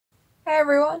Hi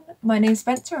everyone, my name's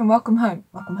Spencer and welcome home.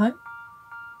 Welcome home?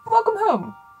 Welcome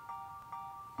home!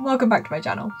 Welcome back to my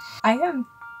channel. I am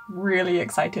really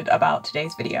excited about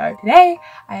today's video. Today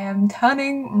I am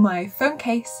turning my phone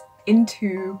case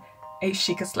into a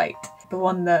sheikah slate. The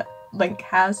one that Link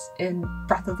has in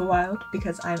Breath of the Wild,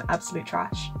 because I'm absolute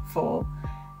trash for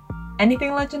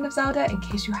anything Legend of Zelda, in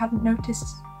case you haven't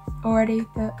noticed already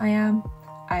that I am.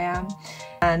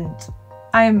 And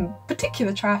I am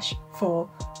particular trash for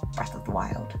Breath of the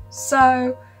Wild.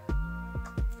 So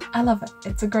I love it.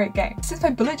 It's a great game. Since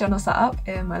my bullet journal setup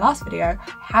in my last video,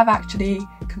 I have actually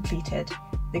completed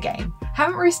the game.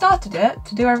 Haven't restarted it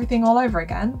to do everything all over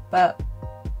again, but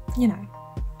you know,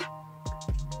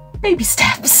 baby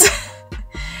steps.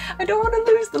 I don't want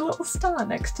to lose the little star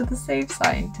next to the save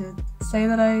sign to say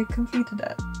that I completed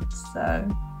it. So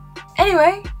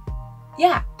anyway,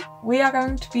 yeah, we are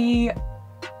going to be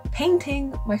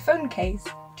painting my phone case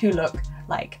to look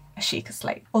like a sheikah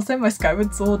slate. Also, my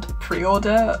Skyward Sword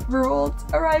pre-order rewards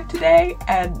arrived today,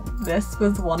 and this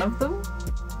was one of them.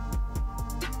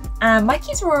 And my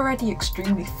keys were already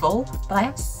extremely full, but I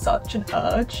have such an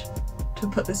urge to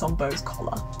put this on Bo's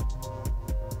collar.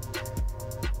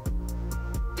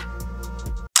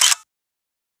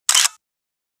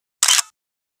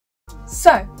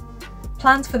 So,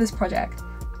 plans for this project.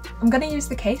 I'm going to use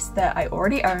the case that I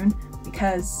already own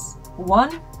because,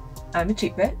 one, I'm a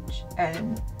cheap bitch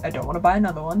and I don't want to buy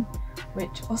another one,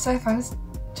 which also, if I was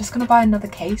just going to buy another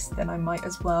case, then I might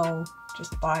as well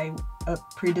just buy a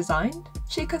pre-designed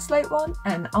sheikah slate one,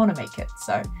 and I want to make it,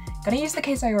 so I'm going to use the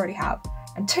case I already have.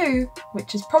 And two,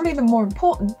 which is probably the more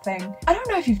important thing, I don't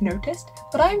know if you've noticed,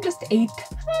 but I'm just a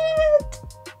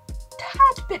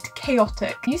tad bit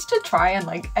chaotic. I used to try and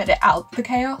like edit out the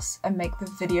chaos and make the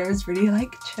videos really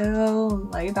like chill,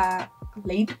 laid back.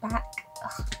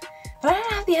 Ugh. But I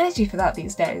don't have the energy for that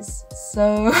these days,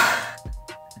 so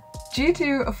due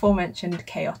to aforementioned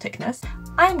chaoticness,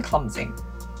 I'm clumsy.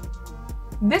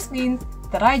 This means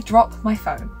that I drop my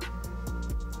phone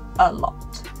a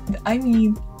lot. I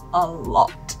mean a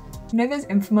lot. You know those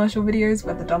infomercial videos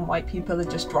where the dumb white people are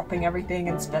just dropping everything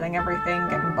and spilling everything,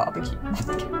 getting barbecue,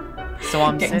 so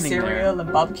I'm getting sitting cereal there,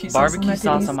 and barbecue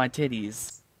sauce on my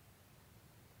titties.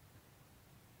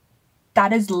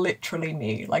 That is literally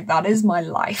me, like that is my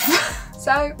life.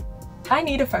 So I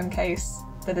need a phone case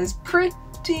that is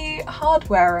pretty hard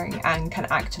wearing and can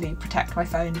actually protect my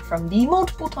phone from the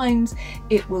multiple times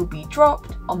it will be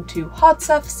dropped onto hard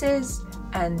surfaces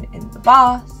and in the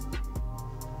bath.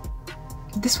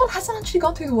 This one hasn't actually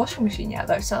gone through the washing machine yet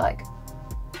though, so like,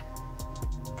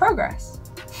 progress.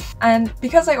 And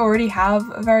because I already have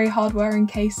a very hard wearing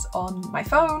case on my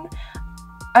phone,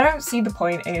 I don't see the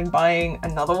point in buying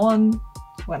another one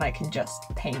when I can just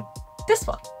paint this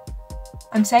one.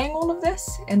 I'm saying all of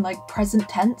this in like present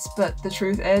tense, but the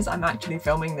truth is I'm actually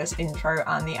filming this intro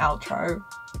and the outro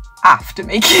after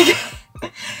making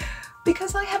it.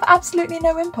 Because I have absolutely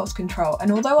no impulse control,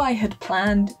 and although I had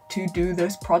planned to do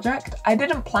this project, I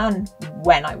didn't plan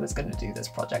when I was going to do this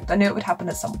project. I knew it would happen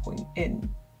at some point in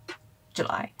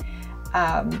July.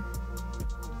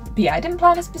 But yeah, I didn't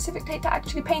plan a specific date to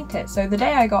actually paint it, so the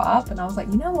day I got up and I was like,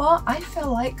 you know what, I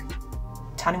feel like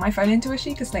turning my phone into a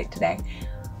sheikah slate today.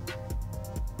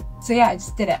 So yeah, I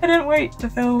just did it. I didn't wait to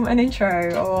film an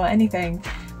intro or anything.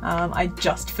 I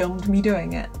just filmed me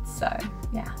doing it, so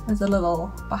yeah, there's a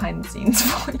little behind the scenes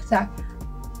for it. So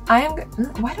I am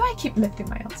why do I keep lifting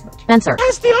my arms so much? Spencer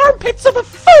has the armpits of a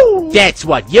fool! That's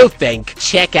what you think.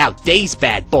 Check out these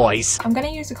bad boys. I'm going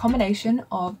to use a combination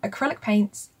of acrylic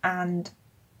paints and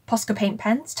Posca paint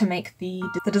pens to make the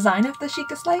design of the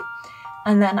sheikah slate,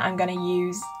 and then I'm going to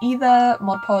use either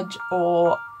Mod Podge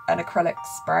or an acrylic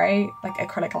spray, like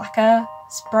acrylic lacquer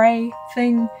spray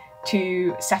thing,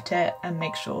 to set it and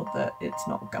make sure that it's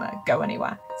not gonna go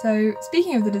anywhere. So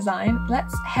speaking of the design,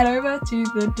 let's head over to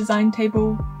the design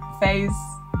table phase,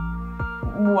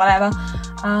 whatever,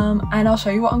 and I'll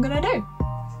show you what I'm gonna do.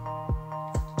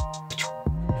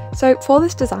 So for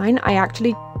this design, I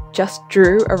actually just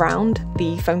drew around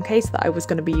the phone case that I was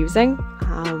going to be using.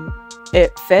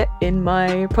 It fit in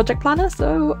my project planner,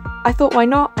 so I thought why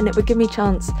not, and it would give me a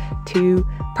chance to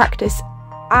practice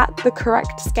at the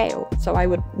correct scale, so I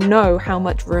would know how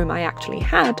much room I actually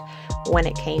had when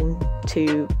it came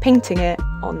to painting it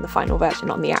on the final version,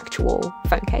 on the actual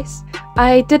phone case.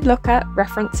 I did look at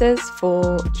references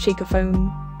for sheikah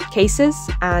phone cases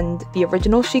and the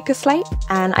original sheikah slate,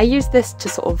 and I used this to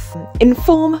sort of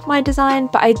inform my design,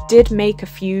 but I did make a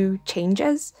few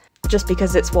changes just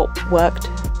because it's what worked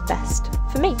best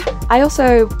for me. I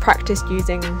also practiced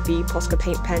using the Posca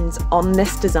paint pens on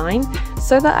this design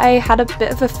so that I had a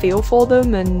bit of a feel for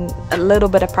them and a little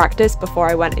bit of practice before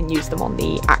I went and used them on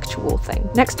the actual thing.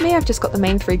 Next to me, I've just got the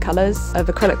main 3 colours of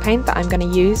acrylic paint that I'm going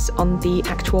to use on the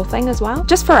actual thing as well,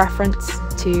 just for reference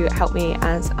to help me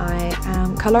as I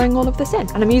am colouring all of this in.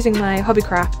 And I'm using my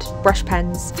hobbycraft brush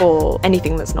pens for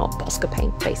anything that's not Posca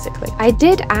paint, basically. I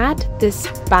did add this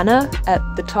banner at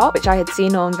the top, which I had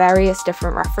seen on various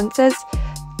different references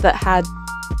that had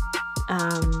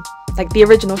like the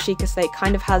original sheikah slate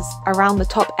kind of has around the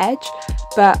top edge,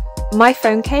 but my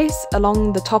phone case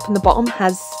along the top and the bottom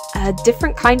has a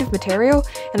different kind of material,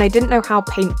 and I didn't know how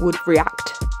paint would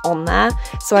react on there,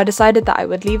 so I decided that I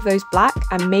would leave those black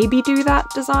and maybe do that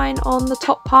design on the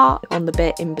top part, on the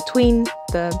bit in between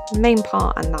the main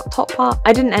part and that top part.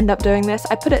 I didn't end up doing this.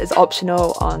 I put it as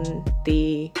optional on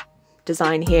the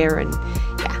design here, and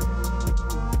yeah.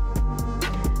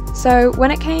 So when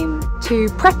it came to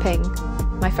prepping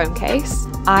my phone case,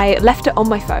 I left it on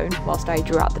my phone whilst I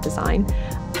drew out the design.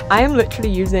 I am literally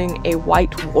using a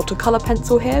white watercolour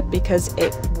pencil here because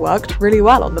it worked really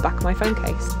well on the back of my phone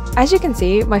case. As you can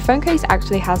see, my phone case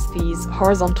actually has these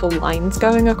horizontal lines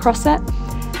going across it,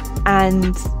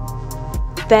 and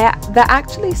they're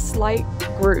actually slight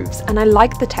grooves, and I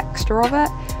like the texture of it,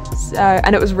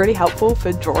 and it was really helpful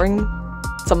for drawing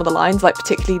some of the lines, like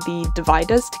particularly the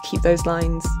dividers, to keep those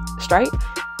lines straight.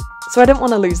 So I didn't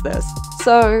want to lose this.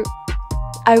 So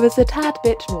I was a tad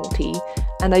bit naughty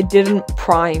and I didn't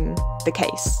prime the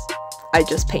case. I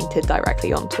just painted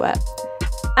directly onto it.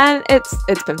 And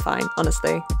it's been fine,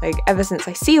 honestly. Like, ever since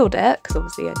I sealed it, because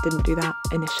obviously I didn't do that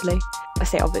initially. I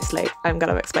say obviously, I'm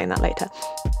going to explain that later.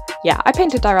 Yeah, I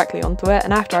painted directly onto it,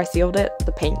 and after I sealed it,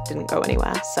 the paint didn't go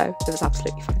anywhere, so it was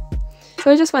absolutely fine. So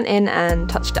I just went in and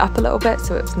touched it up a little bit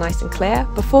so it was nice and clear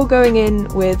before going in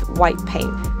with white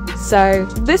paint. So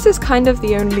this is kind of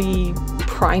the only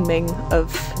priming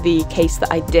of the case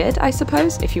that I did, I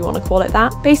suppose, if you want to call it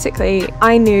that. Basically,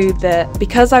 I knew that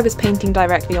because I was painting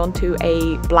directly onto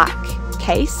a black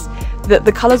case, that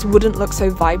the colours wouldn't look so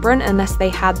vibrant unless they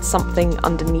had something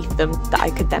underneath them that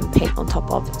I could then paint on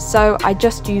top of. So I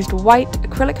just used white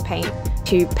acrylic paint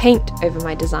to paint over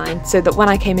my design so that when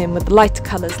I came in with the lighter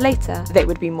colours later, they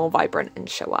would be more vibrant and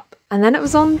show up. And then it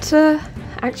was on to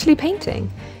actually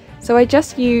painting. So I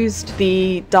just used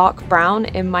the dark brown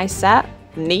in my set,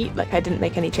 neat, like I didn't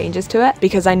make any changes to it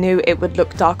because I knew it would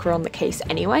look darker on the case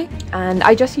anyway. And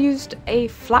I just used a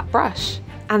flat brush,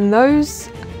 and those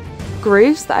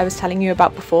grooves that I was telling you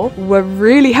about before were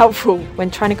really helpful when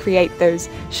trying to create those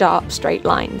sharp straight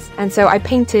lines, and so I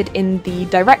painted in the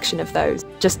direction of those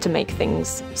just to make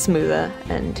things smoother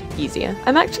and easier.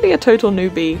 I'm actually a total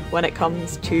newbie when it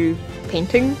comes to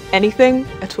painting anything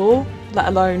at all, let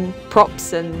alone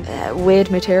props and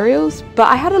weird materials, but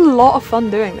I had a lot of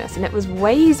fun doing this and it was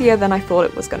way easier than I thought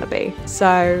it was going to be.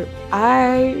 So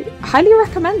I highly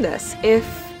recommend this. If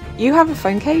you have a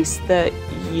phone case that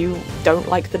you don't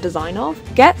like the design of,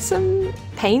 get some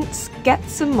paints, get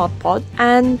some Mod Podge,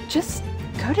 and just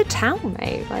go to town,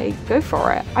 mate. Like, go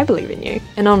for it. I believe in you.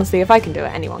 And honestly, if I can do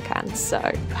it, anyone can, so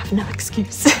I have no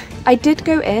excuse. I did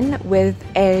go in with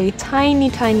a tiny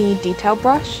detail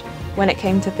brush when it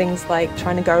came to things like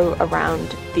trying to go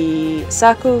around the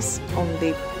circles on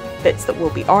the bits that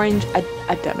will be orange.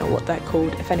 I don't know what they're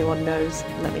called. If anyone knows,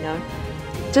 let me know.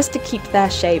 Just to keep their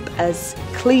shape as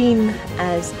clean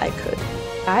as I could.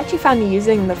 I actually found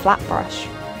using the flat brush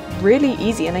really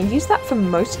easy, and I used that for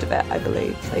most of it, I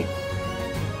believe. Like,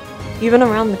 even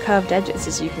around the curved edges,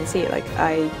 as you can see, like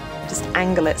I just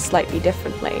angle it slightly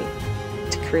differently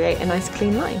to create a nice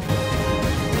clean line.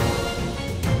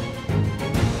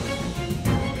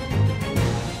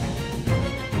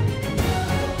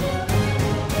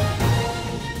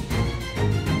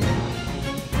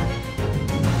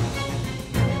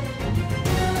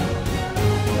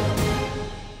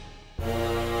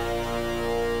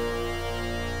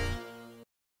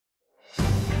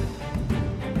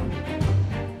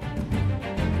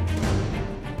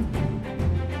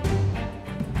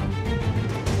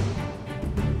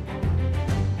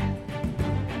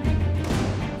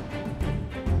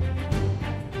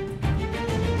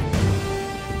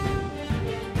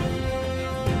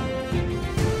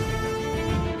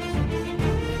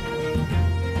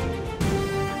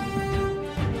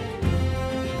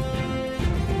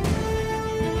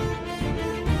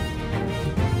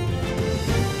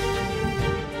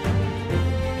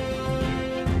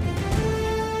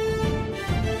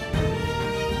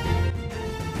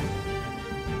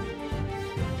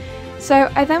 So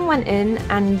I then went in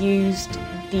and used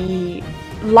the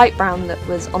light brown that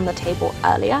was on the table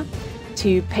earlier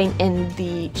to paint in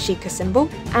the sheikah symbol.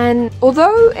 And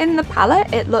although in the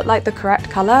palette it looked like the correct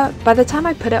colour, by the time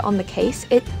I put it on the case,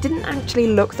 it didn't actually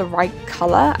look the right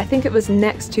colour. I think it was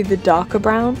next to the darker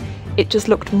brown. It just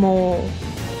looked more,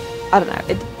 I don't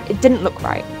know, it didn't look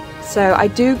right. So I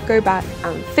do go back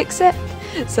and fix it.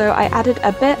 So I added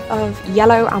a bit of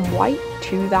yellow and white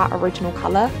to that original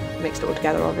colour, mixed it all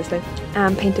together obviously,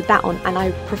 and painted that on, and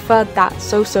I preferred that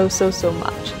so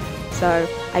much. So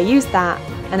I used that,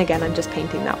 and again I'm just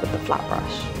painting that with the flat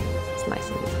brush. It's nice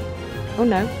and easy. Oh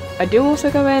no, I do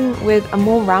also go in with a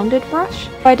more rounded brush.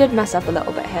 I did mess up a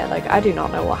little bit here, like I do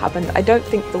not know what happened. I don't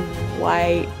think the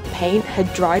white paint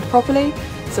had dried properly,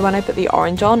 so when I put the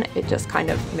orange on, it just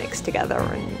kind of mixed together,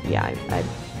 and yeah, I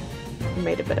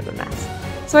made a bit of a mess.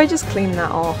 So I just cleaned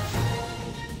that off,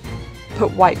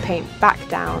 put white paint back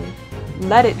down,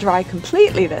 let it dry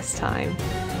completely this time,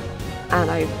 and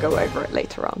I go over it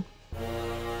later on.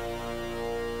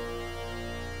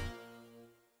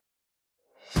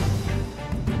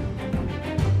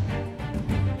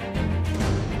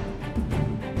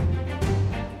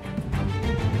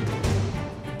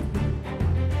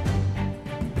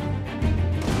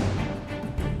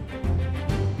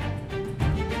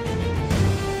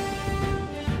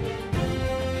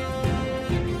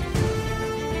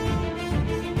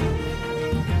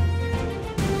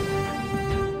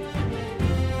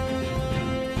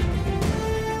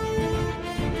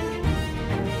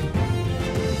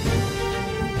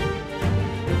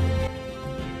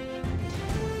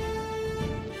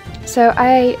 So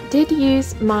I did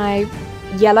use my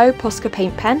yellow Posca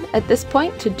paint pen at this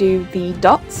point to do the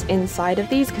dots inside of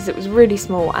these because it was really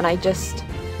small, and I just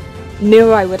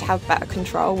knew I would have better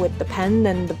control with the pen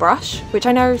than the brush, which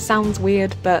I know sounds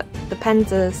weird, but the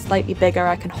pens are slightly bigger,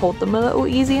 I can hold them a little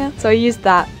easier. So I used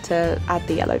that to add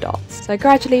the yellow dots. So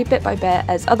gradually, bit by bit,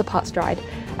 as other parts dried,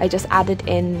 I just added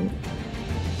in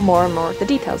more and more of the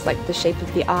details, like the shape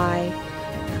of the eye.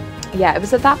 Yeah, it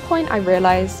was at that point I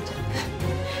realised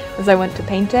as I went to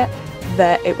paint it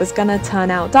that it was gonna turn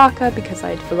out darker because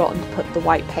I'd forgotten to put the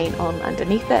white paint on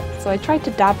underneath it. So I tried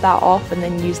to dab that off and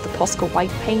then use the Posca white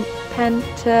paint pen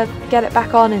to get it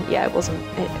back on, and yeah, it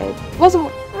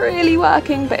wasn't really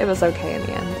working, but it was okay in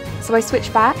the end. So I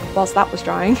switched back whilst that was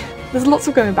drying. There's lots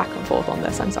of going back and forth on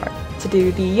this, I'm sorry. To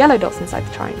do the yellow dots inside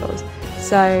the triangles.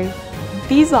 So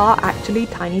these are actually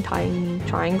tiny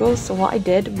triangles, so what I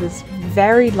did was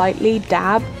very lightly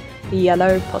dab the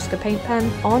yellow Posca paint pen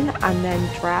on and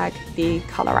then drag the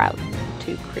colour out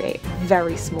to create a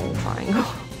very small triangle.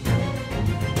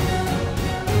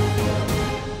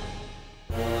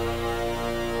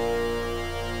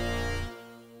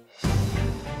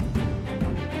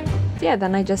 Yeah,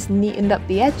 then I just neatened up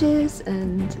the edges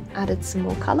and added some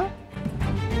more colour.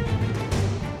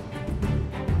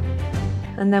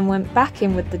 And then went back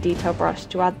in with the detail brush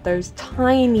to add those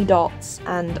tiny dots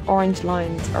and orange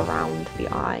lines around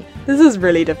the eye. This is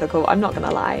really difficult, I'm not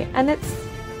gonna lie, and it's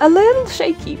a little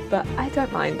shaky, but I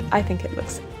don't mind. I think it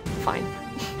looks fine.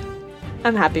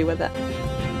 I'm happy with it.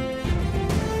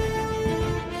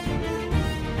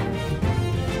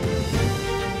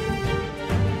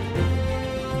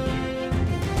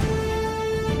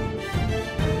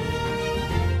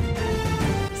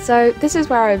 So this is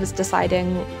where I was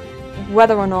deciding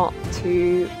whether or not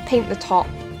to paint the top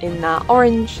in that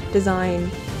orange design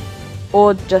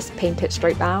or just paint it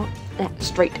straight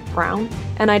brown,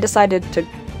 and I decided to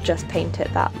just paint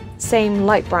it that same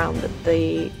light brown that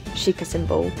the sheikah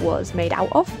symbol was made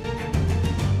out of.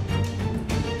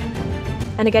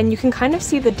 And again, you can kind of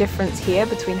see the difference here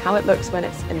between how it looks when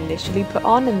it's initially put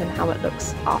on and then how it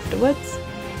looks afterwards.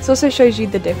 This also shows you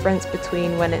the difference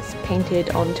between when it's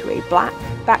painted onto a black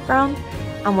background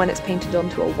and when it's painted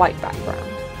onto a white background.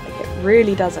 Like, it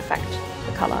really does affect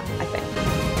the colour, I think.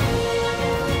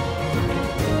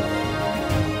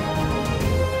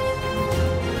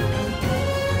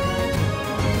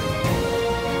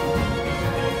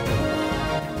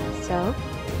 So,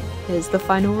 here's the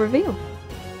final reveal.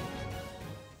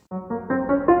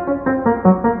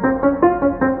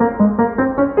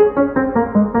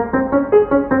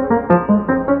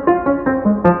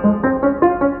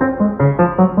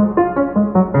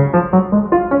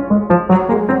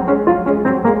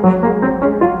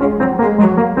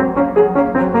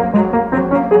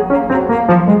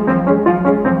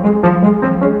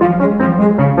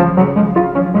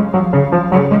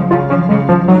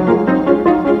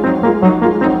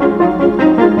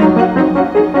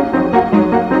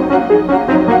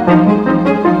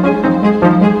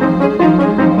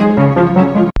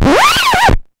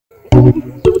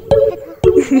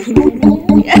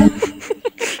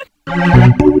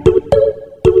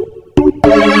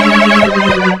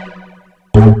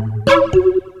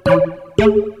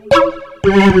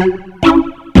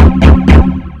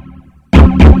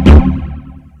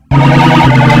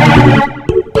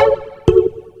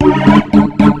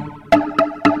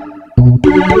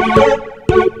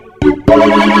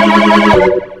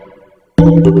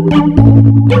 She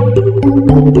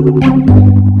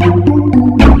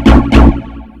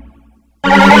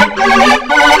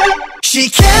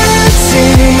can't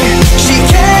sing, she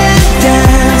can't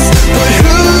dance, but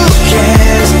who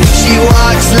cares? She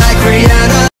walks like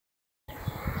Rihanna.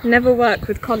 Never work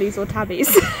with collies or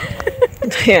tabbies.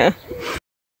 Yeah.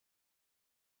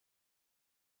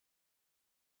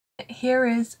 Here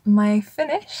is my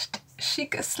finished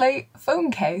sheikah slate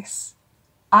phone case.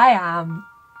 I am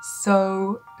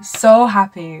so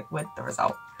happy with the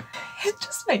result. It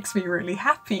just makes me really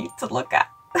happy to look at.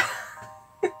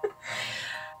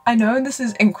 I know this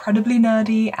is incredibly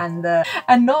nerdy and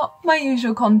not my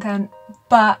usual content,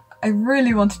 but I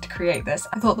really wanted to create this.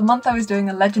 I thought the month I was doing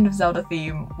a Legend of Zelda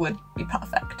theme would be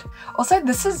perfect. Also,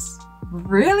 this is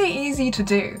really easy to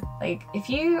do. Like, if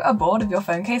you are bored of your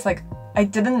phone case, like, I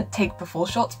didn't take before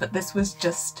shots, but this was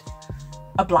just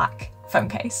a black phone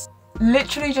case.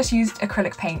 Literally just used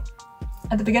acrylic paint.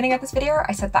 At the beginning of this video,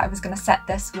 I said that I was going to set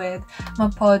this with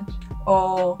Mod Podge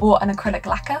or an acrylic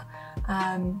lacquer.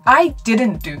 I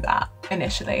didn't do that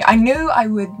initially. I knew I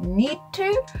would need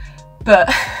to, but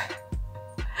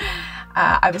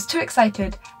I was too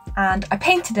excited and I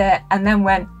painted it and then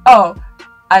went, oh,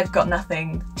 I've got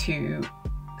nothing to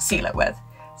seal it with.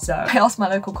 So I asked my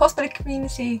local cosplay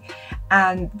community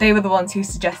and they were the ones who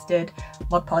suggested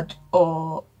Mod Podge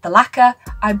or the lacquer.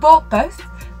 I bought both,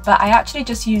 but I actually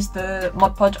just used the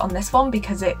Mod Podge on this one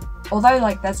because although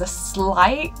like there's a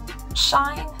slight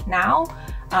shine now,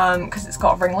 because it's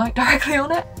got a ring light directly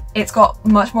on it, it's got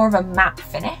much more of a matte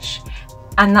finish,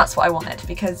 and that's what I wanted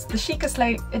because the sheikah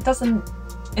slate,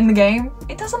 in the game,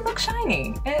 it doesn't look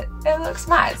shiny. It looks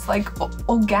matte. It's like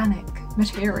organic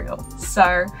material.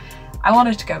 So I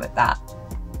wanted to go with that.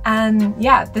 And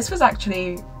yeah, this was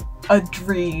actually a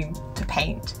dream to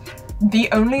paint. The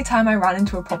only time I ran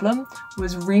into a problem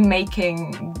was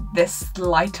remaking this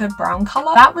lighter brown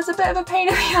colour. That was a bit of a pain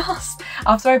in the ass.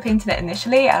 After I painted it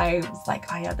initially, I was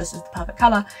like, oh yeah, this is the perfect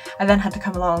colour. I then had to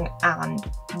come along and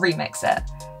remix it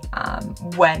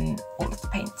when all of the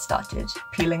paint started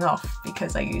peeling off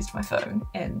because I used my phone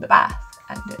in the bath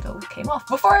and it all came off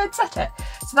before I had set it.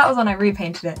 So that was when I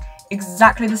repainted it.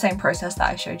 Exactly the same process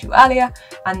that I showed you earlier.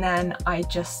 And then I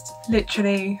just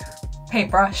literally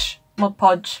paintbrush, Mod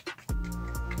Podge,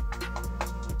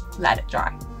 let it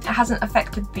dry. It hasn't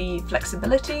affected the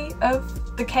flexibility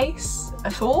of the case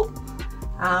at all.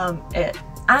 And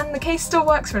the case still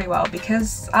works really well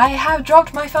because I have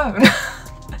dropped my phone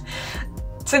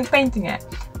since painting it,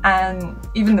 and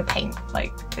even the paint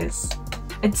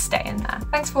it's staying there.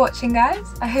 Thanks for watching,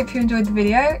 guys. I hope you enjoyed the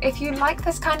video. If you like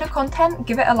this kind of content,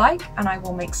 give it a like and I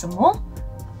will make some more.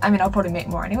 I mean, I'll probably make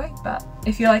more anyway, but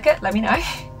if you like it, let me know.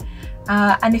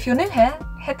 And if you're new here,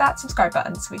 hit that subscribe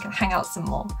button so we can hang out some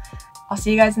more. I'll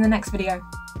see you guys in the next video.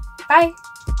 Bye!